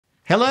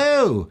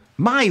Hello,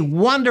 my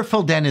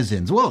wonderful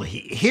denizens. Well,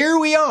 here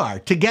we are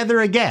together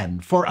again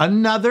for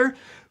another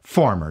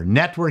former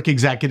Network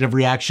Executive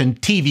Reaction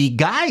TV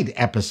Guide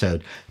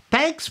episode.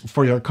 Thanks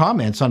for your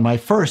comments on my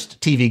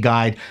first TV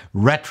Guide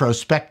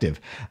retrospective.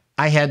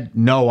 I had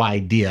no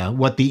idea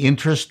what the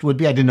interest would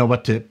be. I didn't know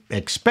what to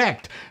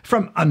expect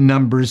from a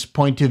numbers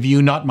point of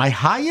view. Not my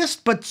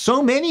highest, but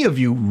so many of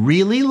you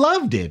really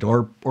loved it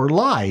or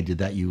lied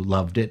that you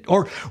loved it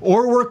or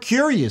were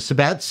curious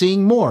about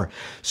seeing more.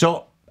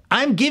 So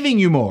I'm giving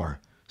you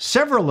more.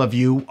 Several of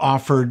you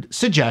offered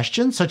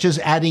suggestions, such as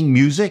adding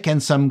music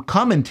and some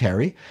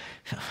commentary.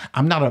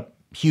 I'm not a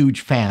huge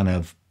fan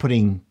of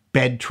putting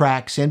bed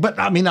tracks in, but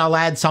I mean, I'll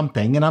add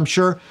something, and I'm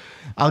sure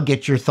I'll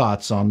get your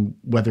thoughts on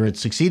whether it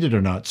succeeded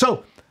or not.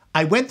 So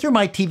I went through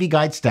my TV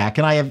Guide stack,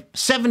 and I have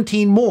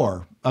 17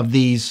 more of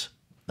these,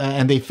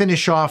 and they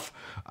finish off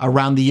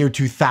around the year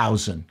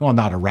 2000. Well,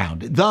 not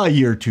around, the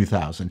year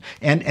 2000.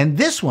 And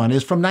this one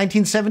is from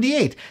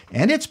 1978,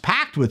 and it's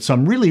packed with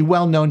some really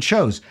well-known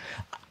shows.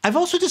 I've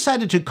also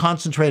decided to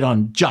concentrate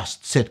on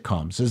just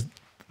sitcoms, as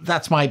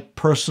that's my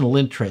personal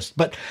interest,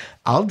 but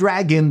I'll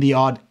drag in the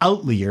odd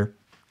outlier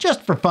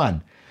just for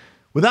fun.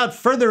 Without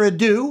further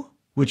ado,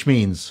 which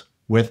means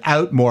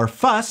without more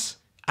fuss,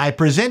 I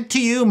present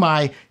to you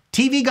my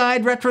TV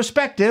Guide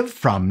retrospective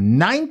from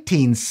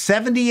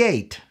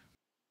 1978.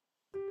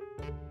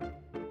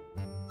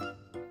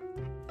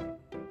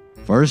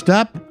 First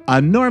up, a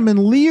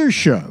Norman Lear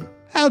show.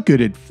 How could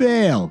it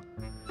fail?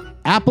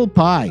 Apple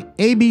Pie,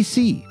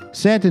 ABC.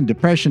 Set in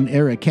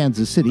Depression-era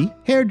Kansas City,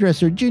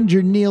 hairdresser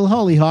Ginger Neal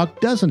Hollyhock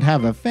doesn't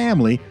have a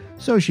family,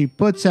 so she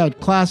puts out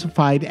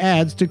classified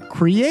ads to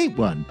create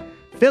one.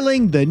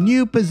 Filling the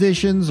new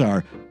positions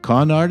are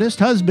con artist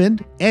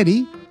husband,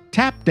 Eddie,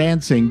 tap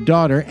dancing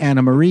daughter,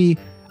 Anna Marie,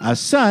 a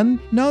son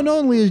known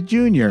only as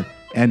Junior,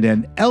 and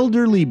an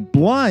elderly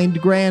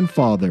blind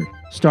grandfather,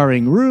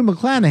 starring Rue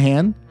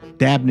McClanahan,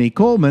 Dabney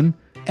Coleman,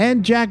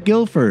 and Jack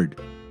Gilford.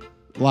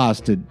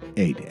 Lasted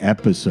 8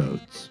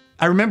 episodes.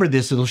 I remember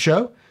this little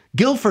show.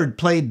 Gilford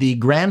played the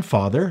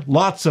grandfather,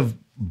 lots of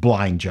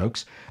blind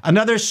jokes,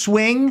 another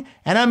swing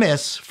and a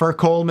miss for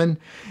Coleman.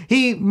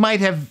 He might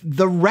have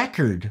the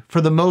record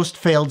for the most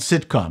failed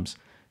sitcoms.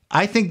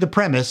 I think the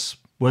premise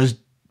was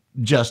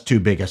just too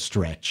big a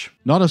stretch.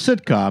 Not a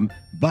sitcom,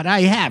 but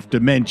I have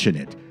to mention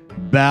it.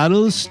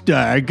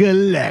 Battlestar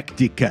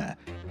Galactica,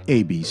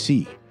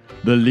 ABC.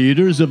 The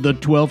leaders of the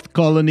 12th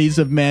colonies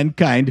of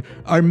mankind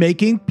are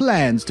making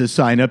plans to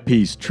sign a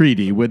peace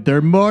treaty with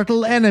their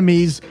mortal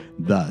enemies,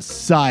 the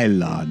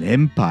Cylon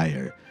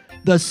Empire.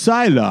 The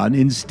Cylon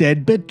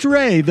instead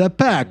betray the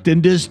pact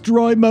and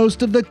destroy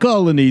most of the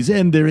colonies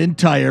and their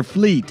entire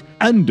fleet.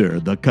 Under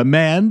the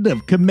command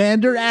of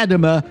Commander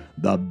Adama,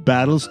 the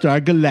Battlestar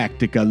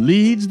Galactica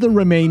leads the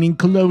remaining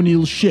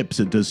colonial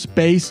ships into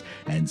space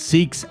and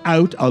seeks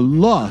out a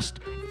lost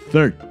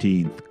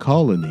 13th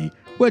colony,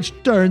 which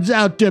turns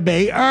out to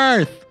be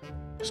Earth.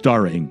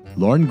 Starring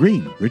Lorne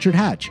Greene, Richard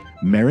Hatch,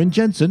 Maren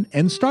Jensen,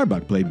 and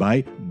Starbuck, played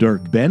by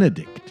Dirk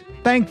Benedict.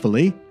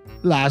 Thankfully,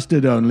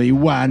 lasted only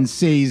 1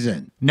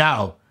 season.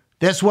 No,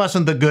 this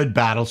wasn't the good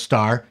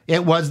Battlestar.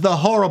 It was the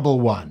horrible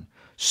one.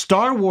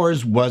 Star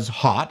Wars was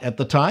hot at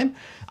the time.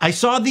 I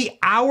saw the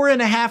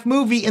hour-and-a-half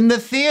movie in the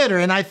theater,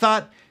 and I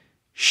thought,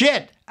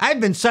 shit, I've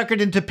been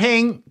suckered into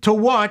paying to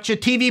watch a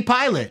TV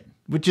pilot,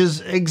 which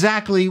is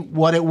exactly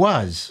what it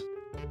was.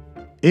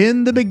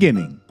 In the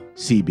beginning,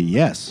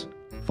 CBS.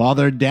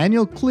 Father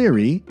Daniel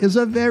Cleary is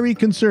a very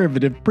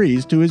conservative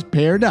priest who is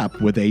paired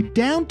up with a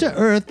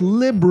down-to-earth,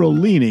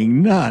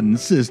 liberal-leaning nun,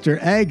 Sister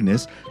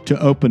Agnes, to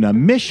open a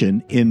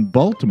mission in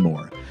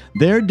Baltimore.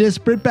 Their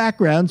disparate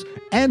backgrounds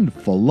and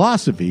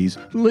philosophies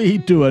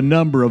lead to a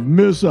number of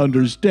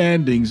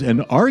misunderstandings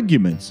and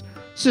arguments.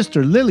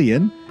 Sister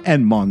Lillian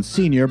and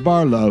Monsignor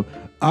Barlow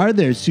are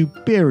their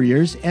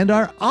superiors and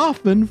are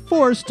often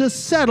forced to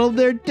settle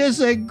their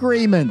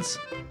disagreements.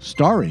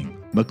 Starring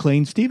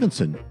McLean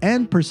Stevenson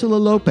and Priscilla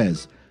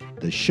Lopez.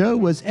 The show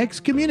was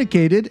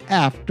excommunicated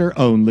after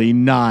only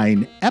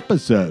 9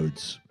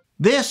 episodes.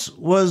 This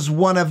was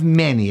one of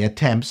many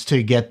attempts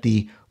to get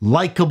the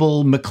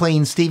likable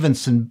McLean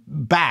Stevenson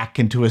back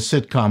into a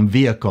sitcom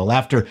vehicle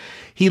after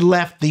he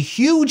left the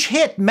huge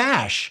hit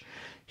MASH.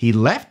 He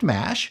left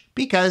MASH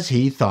because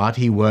he thought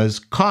he was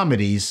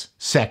comedy's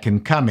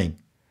second coming.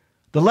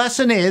 The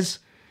lesson is,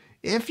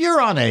 if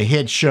you're on a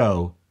hit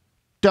show,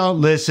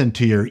 don't listen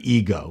to your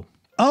ego.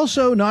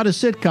 Also not a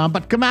sitcom,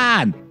 but come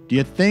on! Do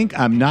you think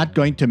I'm not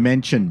going to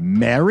mention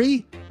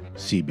Mary?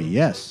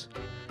 CBS.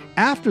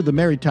 After the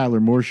Mary Tyler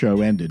Moore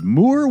Show ended,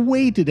 Moore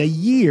waited a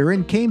year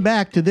and came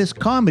back to this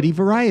comedy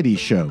variety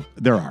show.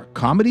 There are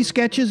comedy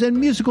sketches and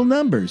musical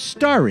numbers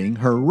starring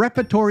her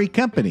repertory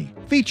company,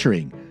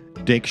 featuring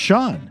Dick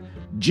Shawn,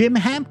 Jim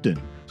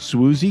Hampton,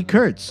 Swoosie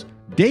Kurtz,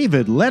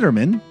 David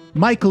Letterman,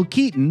 Michael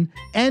Keaton,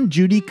 and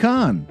Judy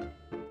Kahn.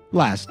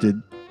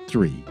 Lasted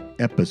 3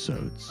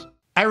 episodes.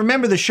 I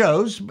remember the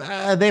shows.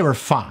 They were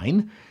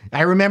fine.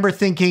 I remember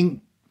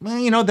thinking,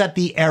 that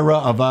the era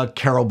of a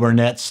Carol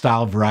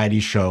Burnett-style variety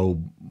show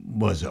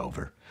was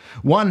over.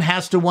 One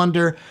has to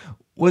wonder,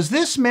 Was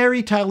this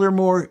Mary Tyler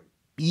Moore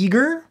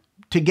eager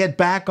to get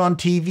back on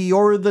TV,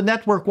 or the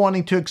network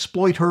wanting to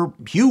exploit her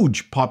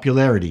huge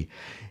popularity?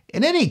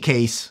 In any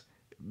case,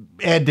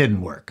 it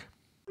didn't work.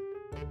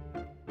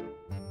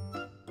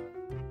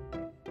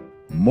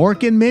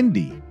 Mork and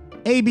Mindy,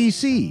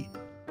 ABC.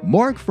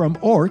 Mork from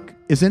Ork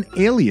is an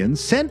alien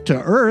sent to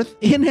Earth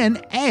in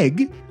an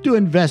egg to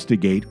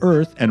investigate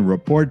Earth and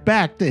report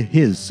back to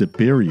his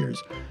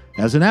superiors.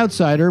 As an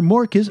outsider,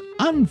 Mork is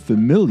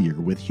unfamiliar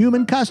with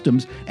human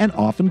customs and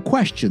often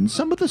questions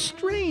some of the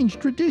strange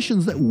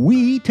traditions that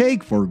we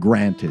take for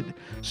granted.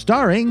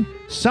 Starring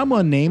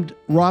someone named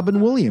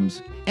Robin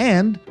Williams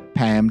and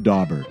Pam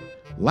Dauber.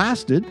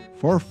 Lasted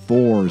for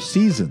 4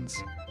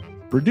 seasons.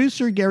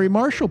 Producer Gary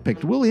Marshall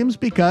picked Williams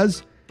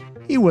because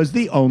he was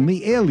the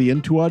only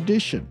alien to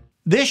audition.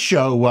 This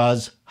show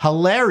was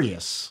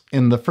hilarious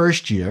in the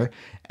first year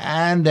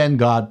and then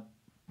got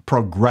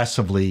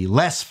progressively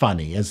less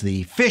funny as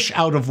the fish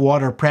out of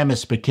water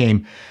premise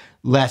became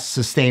less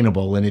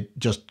sustainable and it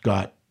just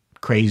got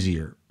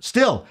crazier.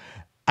 Still,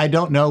 I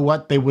don't know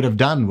what they would have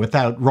done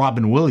without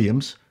Robin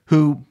Williams,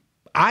 who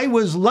I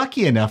was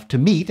lucky enough to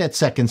meet at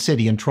Second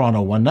City in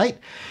Toronto one night.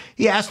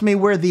 He asked me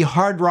where the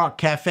Hard Rock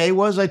Cafe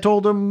was. I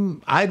told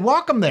him I'd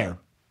walk him there.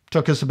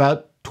 Took us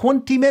about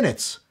 20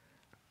 minutes.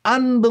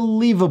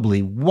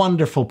 Unbelievably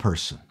wonderful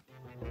person.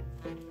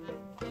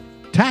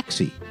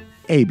 Taxi,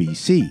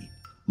 ABC.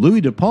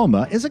 Louis De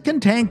Palma is a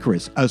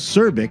cantankerous,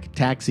 acerbic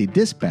taxi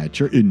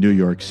dispatcher in New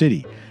York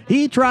City.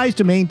 He tries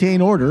to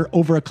maintain order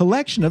over a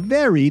collection of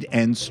varied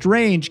and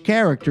strange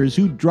characters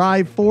who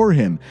drive for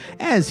him,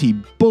 as he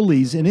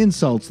bullies and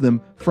insults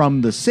them from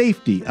the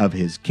safety of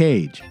his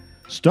cage.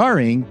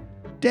 Starring,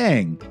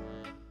 dang,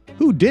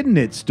 who didn't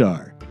it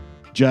star?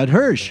 Judd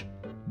Hirsch,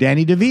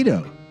 Danny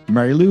DeVito,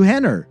 Mary Lou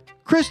Henner,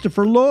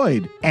 Christopher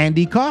Lloyd,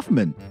 Andy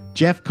Kaufman,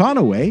 Jeff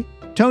Conaway,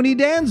 Tony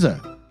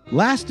Danza.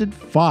 Lasted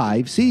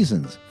 5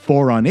 seasons,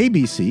 4 on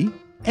ABC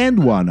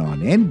and 1 on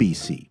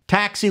NBC.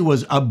 Taxi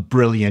was a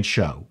brilliant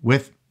show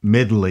with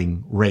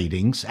middling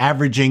ratings,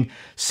 averaging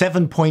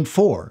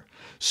 7.4.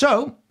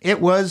 So it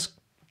was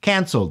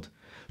canceled.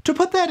 To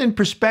put that in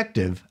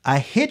perspective, a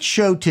hit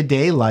show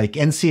today like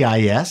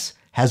NCIS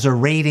has a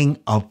rating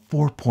of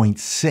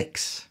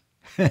 4.6.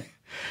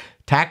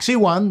 Taxi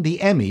won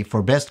the Emmy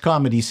for Best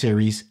Comedy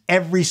Series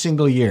every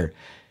single year.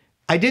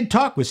 I did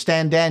talk with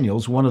Stan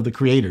Daniels, one of the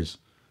creators.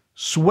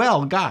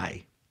 Swell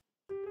guy.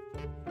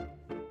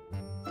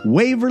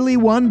 Waverly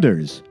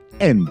Wonders,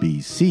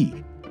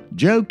 NBC.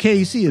 Joe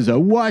Casey is a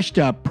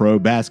washed-up pro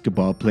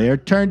basketball player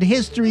turned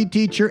history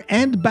teacher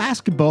and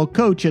basketball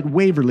coach at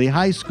Waverly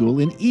High School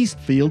in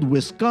Eastfield,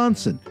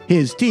 Wisconsin.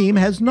 His team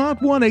has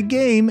not won a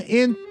game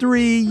in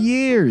 3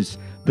 years.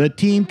 The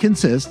team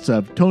consists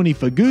of Tony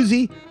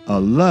Faguzzi, a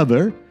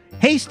lover,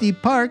 Hasty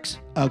Parks,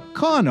 a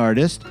con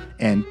artist,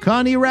 and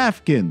Connie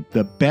Rafkin,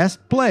 the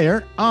best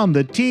player on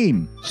the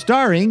team,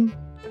 starring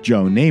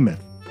Joe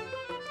Namath.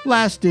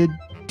 Lasted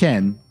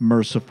 10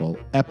 merciful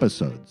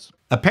episodes.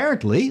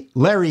 Apparently,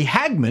 Larry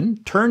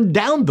Hagman turned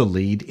down the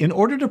lead in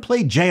order to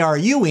play J.R.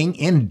 Ewing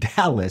in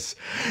Dallas.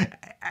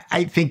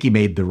 I think he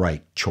made the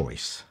right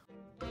choice.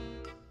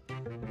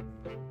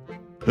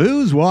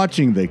 Who's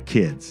watching the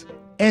kids?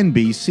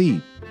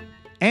 NBC.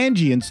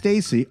 Angie and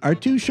Stacy are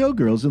 2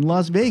 showgirls in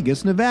Las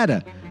Vegas,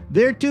 Nevada.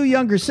 Their 2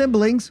 younger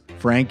siblings,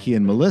 Frankie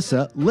and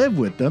Melissa, live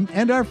with them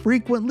and are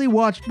frequently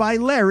watched by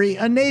Larry,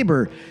 a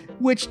neighbor,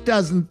 which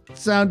doesn't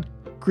sound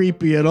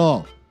creepy at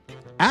all.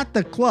 At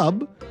the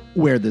club,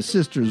 where the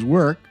sisters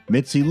work,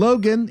 Mitzi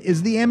Logan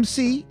is the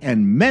MC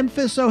and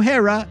Memphis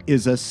O'Hara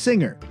is a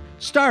singer.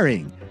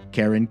 Starring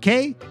Karen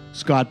Kay,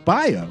 Scott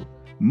Baio,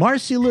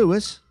 Marcy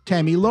Lewis,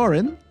 Tammy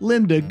Lauren,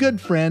 Linda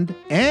Goodfriend,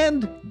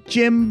 and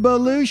Jim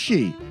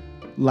Belushi.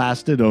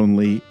 Lasted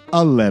only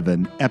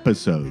 11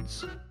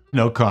 episodes.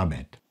 No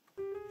comment.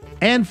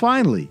 And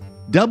finally,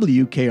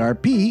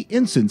 WKRP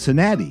in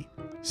Cincinnati,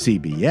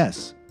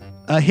 CBS.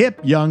 A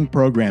hip young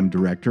program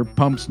director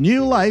pumps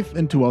new life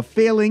into a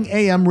failing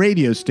AM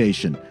radio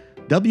station,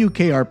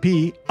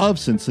 WKRP of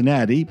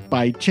Cincinnati,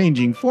 by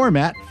changing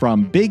format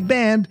from big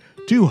band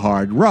to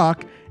hard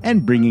rock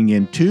and bringing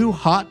in 2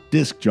 hot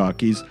disc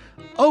jockeys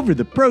over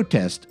the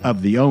protest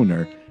of the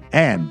owner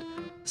and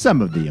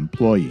some of the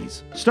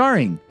employees.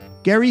 Starring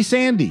Gary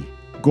Sandy,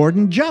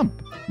 Gordon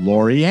Jump,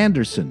 Laurie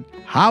Anderson,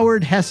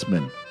 Howard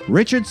Hessman,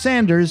 Richard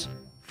Sanders,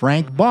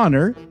 Frank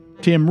Bonner,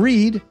 Tim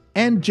Reed,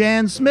 and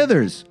Jan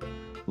Smithers.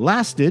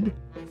 Lasted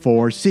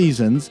 4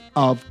 seasons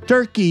of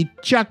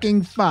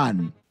turkey-chucking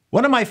fun.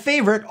 One of my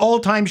favorite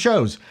all-time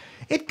shows.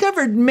 It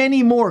covered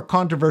many more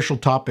controversial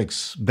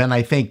topics than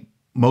I think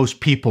most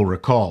people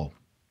recall.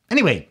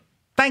 Anyway,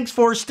 thanks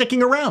for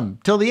sticking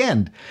around till the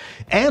end.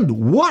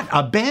 And what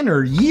a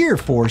banner year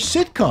for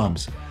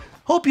sitcoms.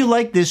 Hope you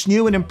like this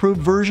new and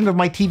improved version of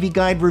my TV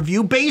Guide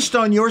review based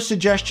on your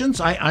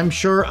suggestions. I'm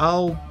sure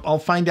I'll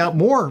find out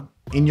more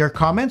in your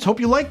comments. Hope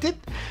you liked it.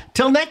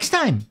 Till next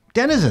time,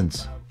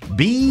 denizens,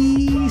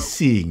 be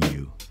seeing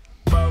you.